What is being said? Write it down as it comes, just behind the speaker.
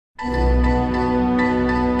First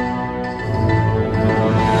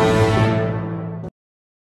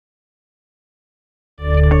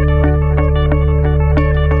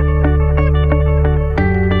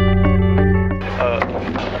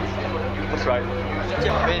ride.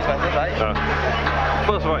 When is my first ride?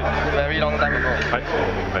 First ride? Very long time ago.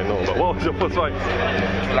 I know, but what was your first ride?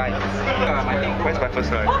 July. When's my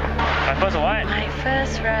first ride? My first what? My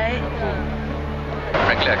first ride.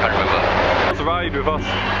 Frankly, I can't remember. First ride with us? I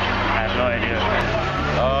have no idea.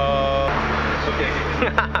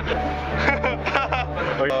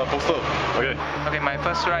 Coastal. Okay. Okay, my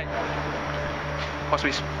first ride was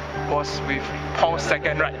with Paul's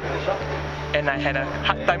second ride, and I had a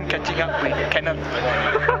hard time catching up with Kenneth.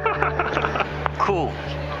 Cool,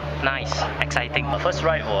 nice, exciting. My first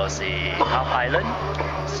ride was a half island,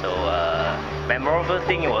 so memorable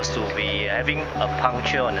thing was to be having a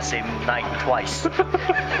puncture on the same night twice.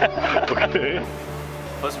 Okay.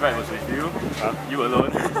 First ride was with you, you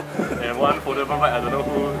alone, and one photoball ride, I don't know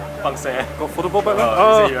who, Pang Se. Got photoball back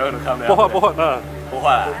You say you want to come there.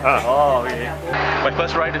 Oh, okay. My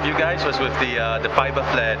first ride with you guys was with the Fiber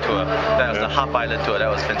Flare tour. That was the Half Island tour.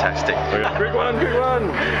 That was fantastic. Okay. Quick one, quick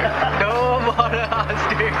one! No bother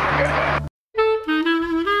asking.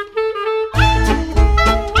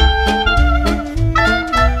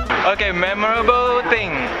 Okay, memorable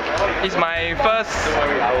thing is my first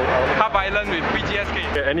half island with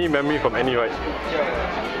PGSK. Okay, any memory from any ride?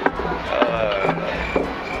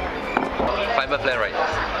 Fiber Flare ride.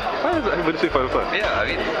 Why does everybody say Fiber Flare? Yeah, I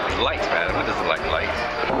mean, lights, man. Who doesn't like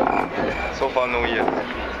lights? So far, no year.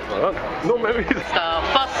 No memories.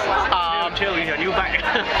 First chill with your new bike.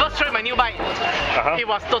 First try my new bike. It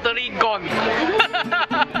was totally gone.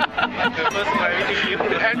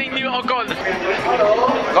 Everything new all gone. God,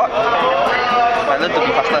 I learned to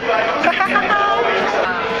be faster.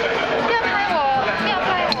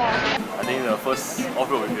 I think the first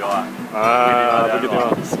off-road with you all.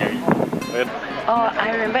 Scary. Oh, I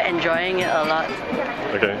remember enjoying it a lot.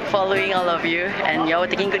 Okay. Following all of you, and y'all were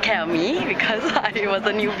taking good care of me because I was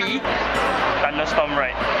a newbie. Thunderstorm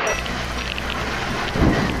ride.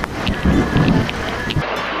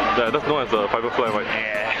 Yeah, that's known as a Fiber Flare ride.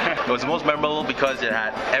 Yeah. It was the most memorable because it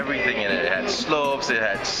had everything in it. It had slopes, it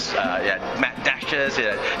had mad dashes, it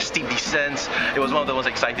had steep descents. It was one of the most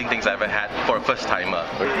exciting things I ever had for a first timer.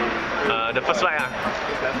 The first ride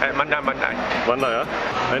at Mandai. Mandai,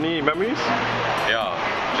 any memories? Yeah,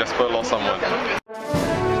 Jasper lost someone.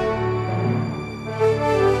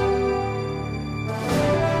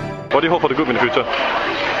 What do you hope for the group in the future?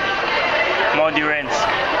 More durians.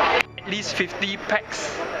 At least 50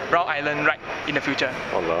 packs round island ride in the future.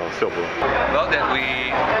 Oh no, still bro. Well, that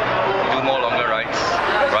we do more longer rides,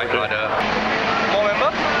 ride harder. More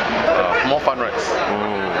member? More fun rides.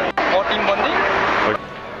 More team bonding?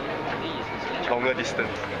 Longer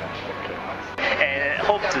distance. And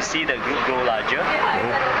hope to see the group grow larger and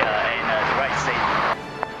the ride safe.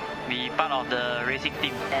 Be part of the racing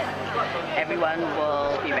team. And everyone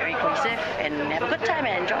will be very cohesive and have a good time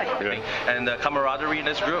and enjoy. Okay. And the camaraderie in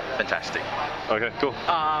this group, fantastic. Okay, cool.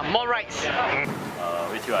 More rides.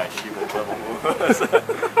 Wait till I shift over more.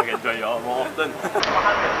 I can join you all more often.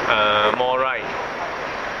 More ride,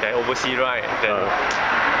 then overseas ride, then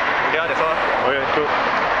yeah, that's all. Okay, cool.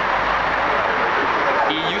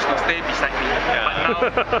 He used to stay beside me, but now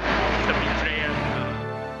he's a betrayer.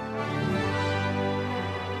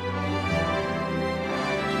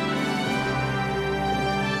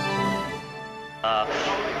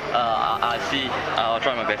 I see. I'll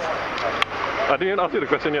try my best. I didn't ask you the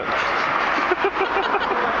question yet.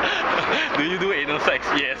 Do you do anal sex?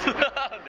 Yes.